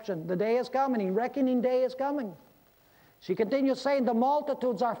deception. The day is coming, reckoning day is coming. She continues saying, the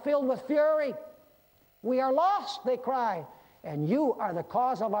multitudes are filled with fury. We are lost, they cry, and you are the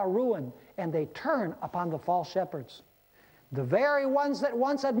cause of our ruin. And they turn upon the false shepherds. The very ones that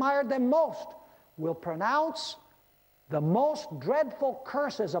once admired them most will pronounce the most dreadful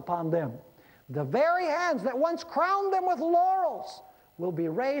curses upon them. The very hands that once crowned them with laurels will be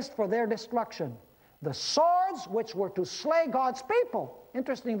raised for their destruction. The swords which were to slay God's people.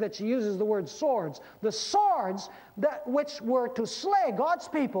 Interesting that she uses the word swords. The swords which were to slay God's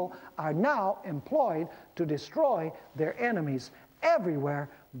people are now employed to destroy their enemies. Everywhere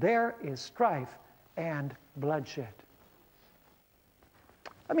there is strife and bloodshed.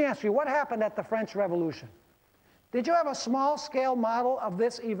 Let me ask you, what happened at the French Revolution? Did you have a small-scale model of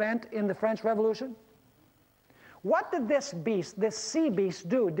this event in the French Revolution? What did this beast, this sea beast,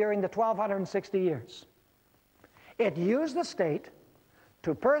 do during the 1260 years? It used the state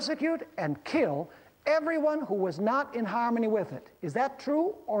to persecute and kill everyone who was not in harmony with it. Is that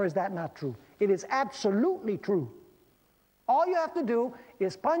true or is that not true? It is absolutely true. All you have to do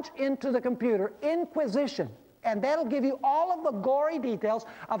is punch into the computer Inquisition, and that'll give you all of the gory details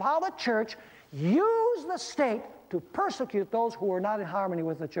of how the church used the state to persecute those who were not in harmony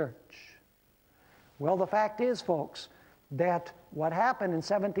with the church. Well, the fact is, folks, that what happened in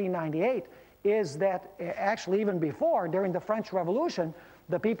 1798 is that actually even before, during the French Revolution,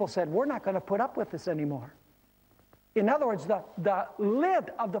 the people said, we're not going to put up with this anymore. In other words, the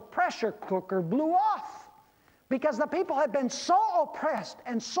lid of the pressure cooker blew off because the people had been so oppressed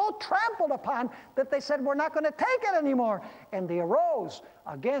and so trampled upon that they said, we're not going to take it anymore. And they arose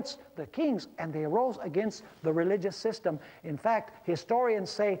against the kings, and they arose against the religious system. In fact, historians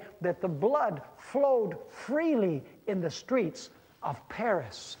say that the blood flowed freely in the streets of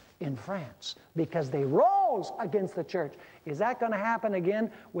Paris in France because they rose against the church. Is that going to happen again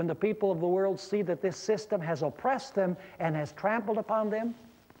when the people of the world see that this system has oppressed them and has trampled upon them?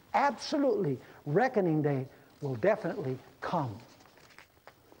 Absolutely. Reckoning day will definitely come.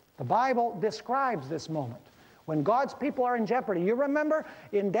 The Bible describes this moment when God's people are in jeopardy. You remember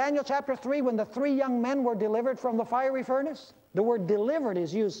in Daniel chapter 3 when the 3 young men were delivered from the fiery furnace? The word delivered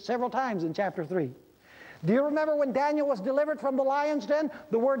is used several times in chapter 3. Do you remember when Daniel was delivered from the lion's den?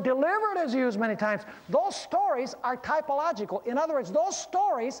 The word delivered is used many times. Those stories are typological. In other words, those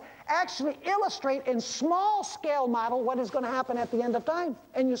stories actually illustrate in small-scale model what is going to happen at the end of time.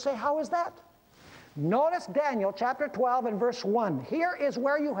 And you say, how is that? Notice Daniel chapter 12 and verse 1. Here is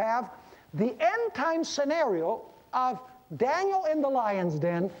where you have the end-time scenario of Daniel in the lion's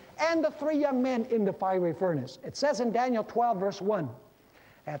den and the 3 young men in the fiery furnace. It says in Daniel 12 verse 1,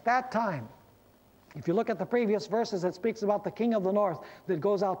 at that time, if you look at the previous verses, it speaks about the king of the north that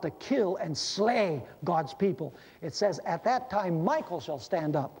goes out to kill and slay God's people. It says, at that time Michael shall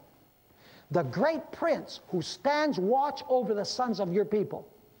stand up, the great prince who stands watch over the sons of your people.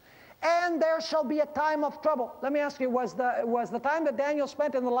 And there shall be a time of trouble. Let me ask you, was the time that Daniel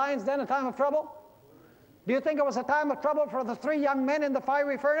spent in the lion's den a time of trouble? Do you think it was a time of trouble for the 3 young men in the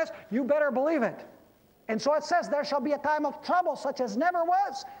fiery furnace? You better believe it. And so it says, there shall be a time of trouble such as never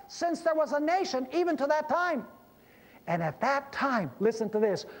was since there was a nation even to that time. And at that time, listen to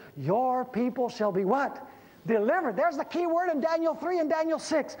this, your people shall be what? Delivered. There's the key word in Daniel 3 and Daniel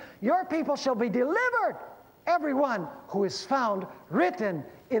 6. Your people shall be delivered, everyone who is found written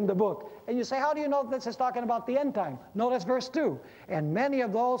in the book. And you say, how do you know this is talking about the end time? Notice verse 2. And many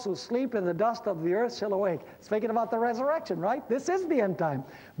of those who sleep in the dust of the earth shall awake. Speaking about the resurrection, right? This is the end time.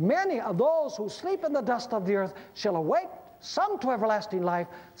 Many of those who sleep in the dust of the earth shall awake some to everlasting life,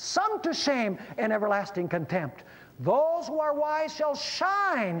 some to shame and everlasting contempt. Those who are wise shall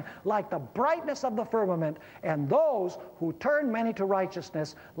shine like the brightness of the firmament, and those who turn many to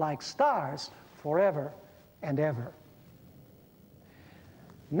righteousness like stars forever and ever.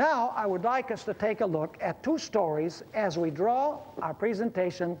 Now, I would like us to take a look at two stories as we draw our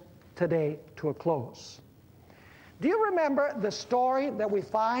presentation today to a close. Do you remember the story that we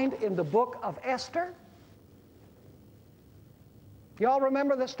find in the book of Esther? You all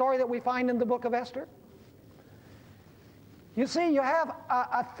remember the story that we find in the book of Esther? You see, you have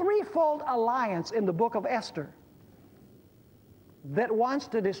a threefold alliance in the book of Esther that wants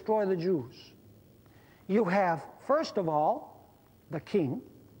to destroy the Jews. You have, first of all, the king.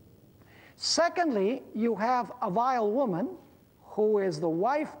 Secondly, you have a vile woman who is the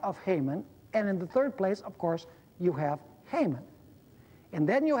wife of Haman. And in the third place, of course, you have Haman. And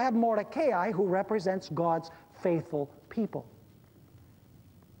then you have Mordecai, who represents God's faithful people.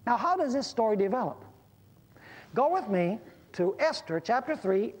 Now, how does this story develop? Go with me to Esther chapter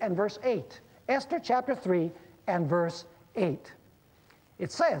 3 and verse 8. Esther chapter 3 and verse 8.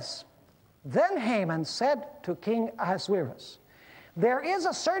 It says, "Then Haman said to King Ahasuerus, 'There is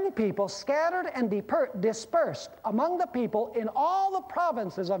a certain people scattered and dispersed among the people in all the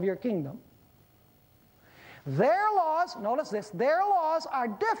provinces of your kingdom. Their laws,'" notice this, "'their laws are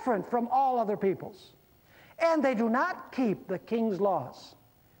different from all other peoples, and they do not keep the king's laws.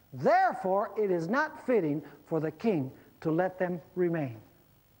 Therefore, it is not fitting for the king to let them remain.'"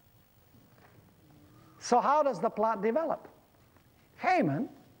 So how does the plot develop? Haman,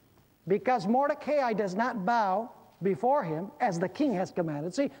 because Mordecai does not bow before him as the king has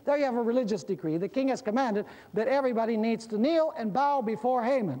commanded. See, there you have a religious decree. The king has commanded that everybody needs to kneel and bow before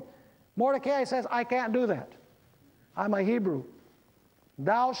Haman. Mordecai says, "I can't do that. I'm a Hebrew.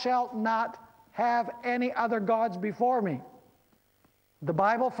 Thou shalt not have any other gods before me. The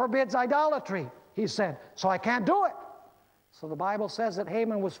Bible forbids idolatry," he said, "so I can't do it." So the Bible says that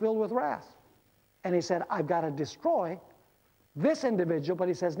Haman was filled with wrath. And he said, "I've got to destroy this individual," but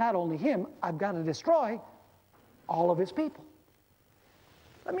he says, not only him, I've got to destroy all of his people.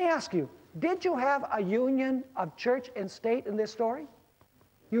 Let me ask you, did you have a union of church and state in this story?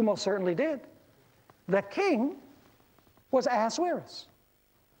 You most certainly did. The king was Ahasuerus.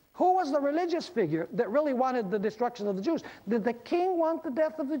 Who was the religious figure that really wanted the destruction of the Jews? Did the king want the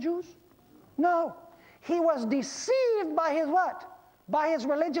death of the Jews? No. He was deceived by his what? By his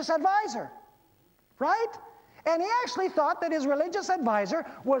religious advisor, right? And he actually thought that his religious advisor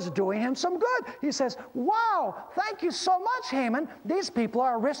was doing him some good. He says, "Wow, thank you so much, Haman. These people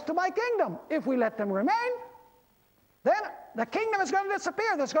are a risk to my kingdom. If we let them remain, then the kingdom is going to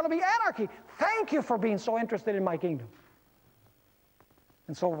disappear. There's going to be anarchy. Thank you for being so interested in my kingdom."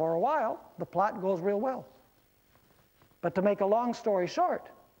 And so for a while, the plot goes real well. But to make a long story short,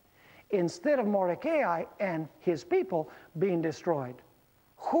 instead of Mordecai and his people being destroyed,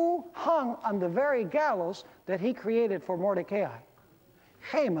 who hung on the very gallows that he created for Mordecai?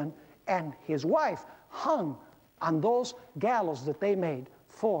 Haman and his wife hung on those gallows that they made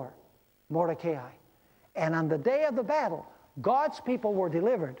for Mordecai. And on the day of the battle, God's people were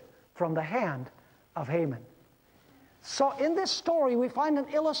delivered from the hand of Haman. So in this story, we find an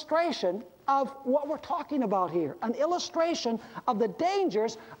illustration of what we're talking about here, an illustration of the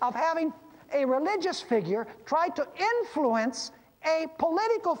dangers of having a religious figure try to influence a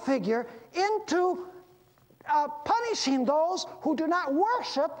political figure into punishing those who do not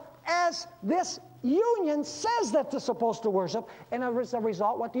worship as this union says that they're supposed to worship. And as a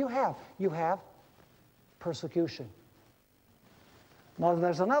result, what do you have? You have persecution. Now,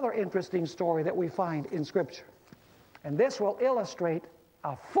 there's another interesting story that we find in Scripture. And this will illustrate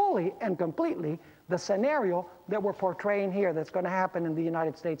fully and completely the scenario that we're portraying here that's going to happen in the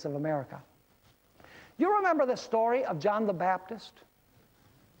United States of America. You remember the story of John the Baptist?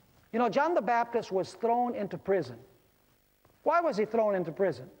 You know, John the Baptist was thrown into prison. Why was he thrown into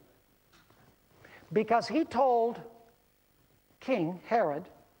prison? Because he told King Herod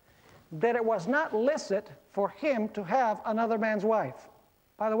that it was not licit for him to have another man's wife.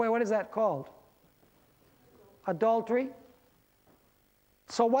 By the way, what is that called? Adultery.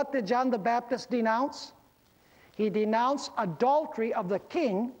 So what did John the Baptist denounce? He denounced adultery of the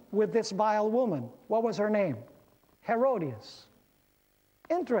king with this vile woman. What was her name? Herodias.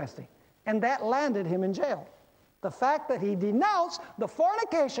 Interesting. And that landed him in jail. The fact that he denounced the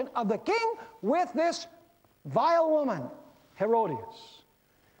fornication of the king with this vile woman, Herodias.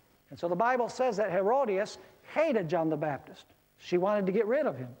 And so the Bible says that Herodias hated John the Baptist. She wanted to get rid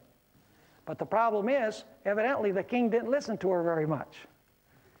of him. But the problem is, evidently, the king didn't listen to her very much.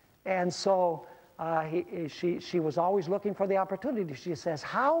 And so she was always looking for the opportunity. She says,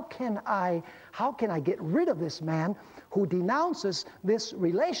 how can I get rid of this man who denounces this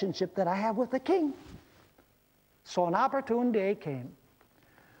relationship that I have with the king? So an opportune day came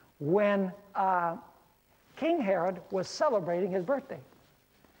when King Herod was celebrating his birthday.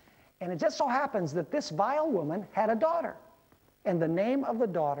 And it just so happens that this vile woman had a daughter, and the name of the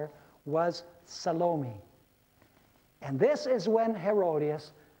daughter was Salome. And this is when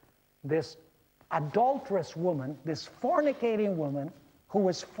Herodias, this adulterous woman, this fornicating woman, who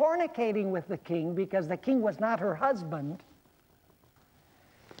was fornicating with the king because the king was not her husband,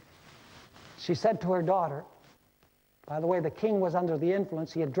 she said to her daughter, by the way, the king was under the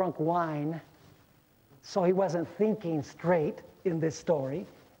influence, he had drunk wine, so he wasn't thinking straight in this story.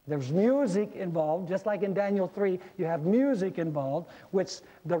 There's music involved, just like in Daniel 3, you have music involved, which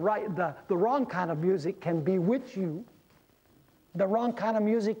the wrong kind of music can bewitch you. The wrong kind of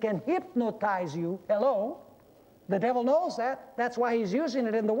music can hypnotize you. Hello? The devil knows that. That's why he's using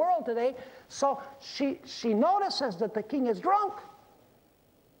it in the world today. So she notices that the king is drunk.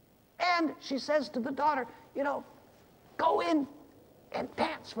 And she says to the daughter, you know, go in and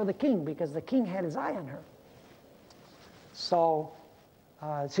dance for the king, because the king had his eye on her. So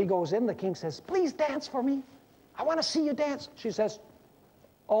she goes in. The king says, please dance for me. I want to see you dance. She says,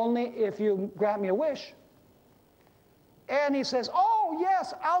 only if you grant me a wish. And he says, oh,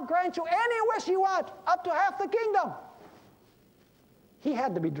 yes, I'll grant you any wish you want, up to half the kingdom. He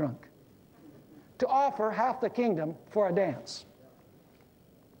had to be drunk to offer half the kingdom for a dance.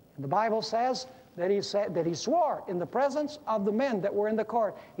 And the Bible says that he swore in the presence of the men that were in the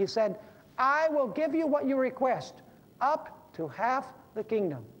court. He said, I will give you what you request, up to half the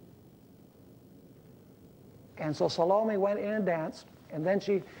kingdom. And so Salome went in and danced, and then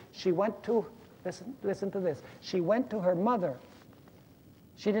she went to, listen to this, she went to her mother.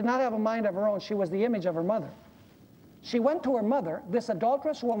 She did not have a mind of her own. She was the image of her mother. She went to her mother, this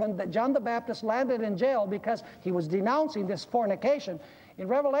adulterous woman that John the Baptist landed in jail because he was denouncing this fornication. In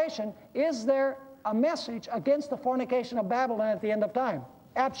Revelation, is there a message against the fornication of Babylon at the end of time?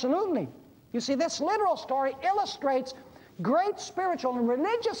 Absolutely. You see, this literal story illustrates great spiritual and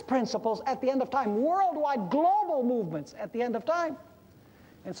religious principles at the end of time, worldwide global movements at the end of time.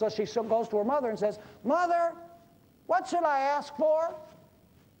 And so she goes to her mother and says, Mother, what should I ask for?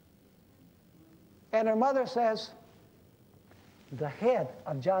 And her mother says, the head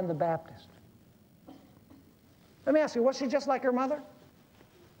of John the Baptist. Let me ask you, was she just like her mother?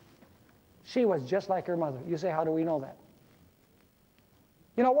 She was just like her mother. You say, how do we know that?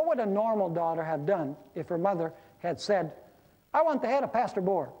 You know, what would a normal daughter have done if her mother had said, I want the head of Pastor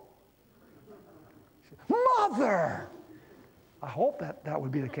Bohr? Mother! I hope that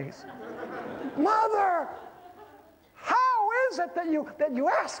would be the case. Mother! How is it that you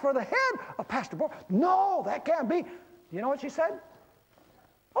ask for the head of Pastor Bohr? No, that can't be. You know what she said?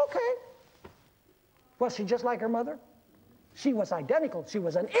 Okay. Was she just like her mother? She was identical. She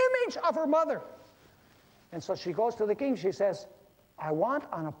was an image of her mother. And so she goes to the king. She says, I want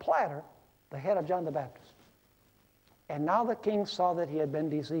on a platter the head of John the Baptist. And now the king saw that he had been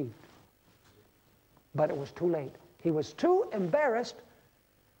deceived. But it was too late. He was too embarrassed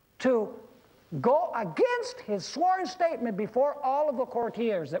to go against his sworn statement before all of the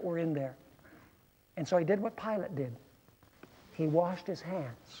courtiers that were in there. And so he did what Pilate did. He washed his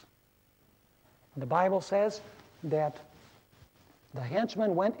hands. The Bible says that the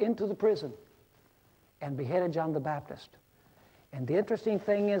henchmen went into the prison and beheaded John the Baptist. And the interesting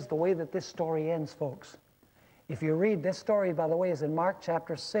thing is the way that this story ends, folks. If you read this story, by the way, is in Mark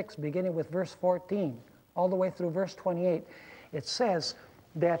chapter 6, beginning with verse 14, all the way through verse 28. It says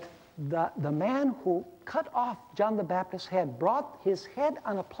that the man who cut off John the Baptist's head brought his head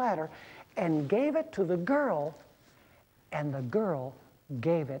on a platter and gave it to the girl, and the girl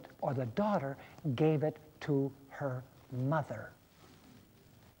gave it, or the daughter gave it to her mother.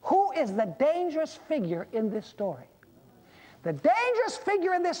 Who is the dangerous figure in this story? The dangerous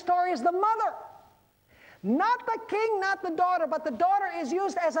figure in this story is the mother. Not the king, not the daughter, but the daughter is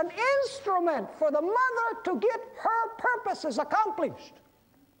used as an instrument for the mother to get her purposes accomplished.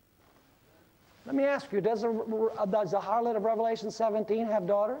 Let me ask you, does the harlot of Revelation 17 have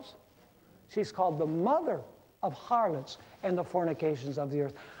daughters? She's called the mother of harlots and the fornications of the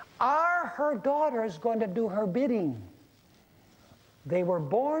earth. Are her daughters going to do her bidding? They were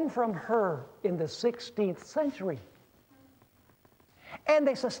born from her in the 16th century. And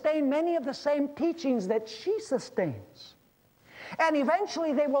they sustain many of the same teachings that she sustains. And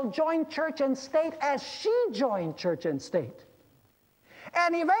eventually they will join church and state as she joined church and state.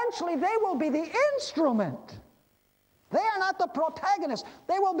 And eventually they will be the instrument. They are not the protagonist.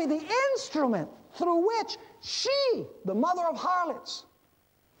 They will be the instrument through which she, the mother of harlots,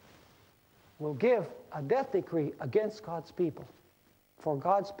 will give a death decree against God's people, for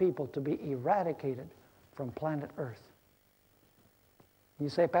God's people to be eradicated from planet Earth. You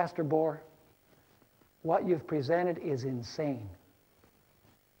say, Pastor Bohr, what you've presented is insane.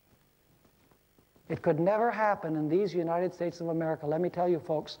 It could never happen in these United States of America. Let me tell you,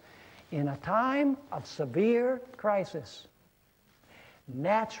 folks, in a time of severe crisis,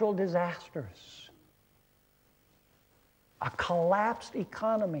 natural disasters, a collapsed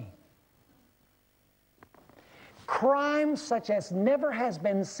economy, crimes such as never has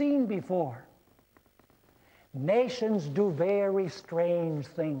been seen before, nations do very strange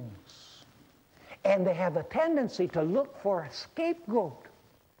things. And they have a tendency to look for a scapegoat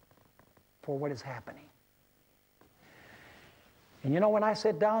for what is happening. And you know, when I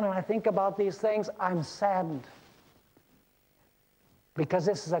sit down and I think about these things, I'm saddened. Because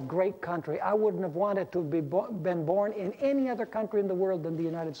this is a great country. I wouldn't have wanted to have been born in any other country in the world than the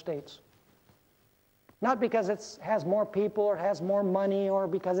United States. Not because it has more people or has more money or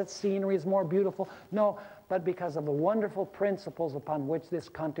because its scenery is more beautiful. No, but because of the wonderful principles upon which this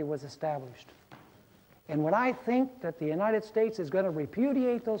country was established. And when I think that the United States is going to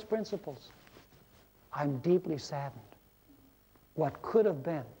repudiate those principles, I'm deeply saddened. What could have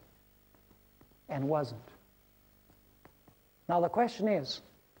been and wasn't. Now the question is,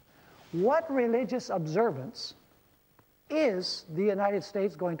 what religious observance is the United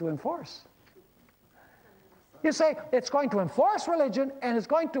States going to enforce? You say it's going to enforce religion and it's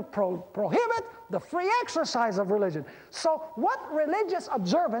going to prohibit the free exercise of religion. So what religious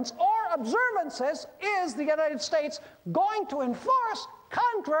observance or observances is the United States going to enforce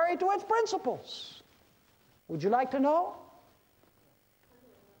contrary to its principles? Would you like to know?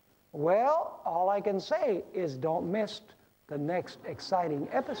 Well, all I can say is don't miss the next exciting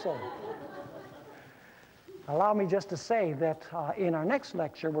episode. Allow me just to say that in our next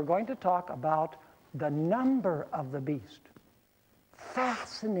lecture, we're going to talk about the number of the beast.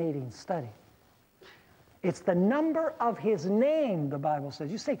 Fascinating study. It's the number of his name, the Bible says.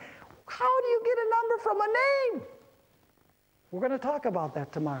 You say, how do you get a number from a name? We're going to talk about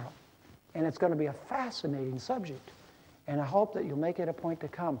that tomorrow. And it's going to be a fascinating subject. And I hope that you'll make it a point to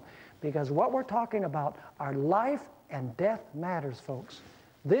come. Because what we're talking about are life and death matters, folks.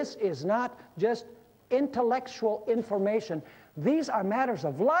 This is not just intellectual information. These are matters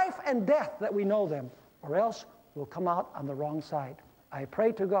of life and death that we know them, or else we'll come out on the wrong side. I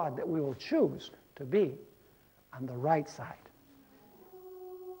pray to God that we will choose to be on the right side.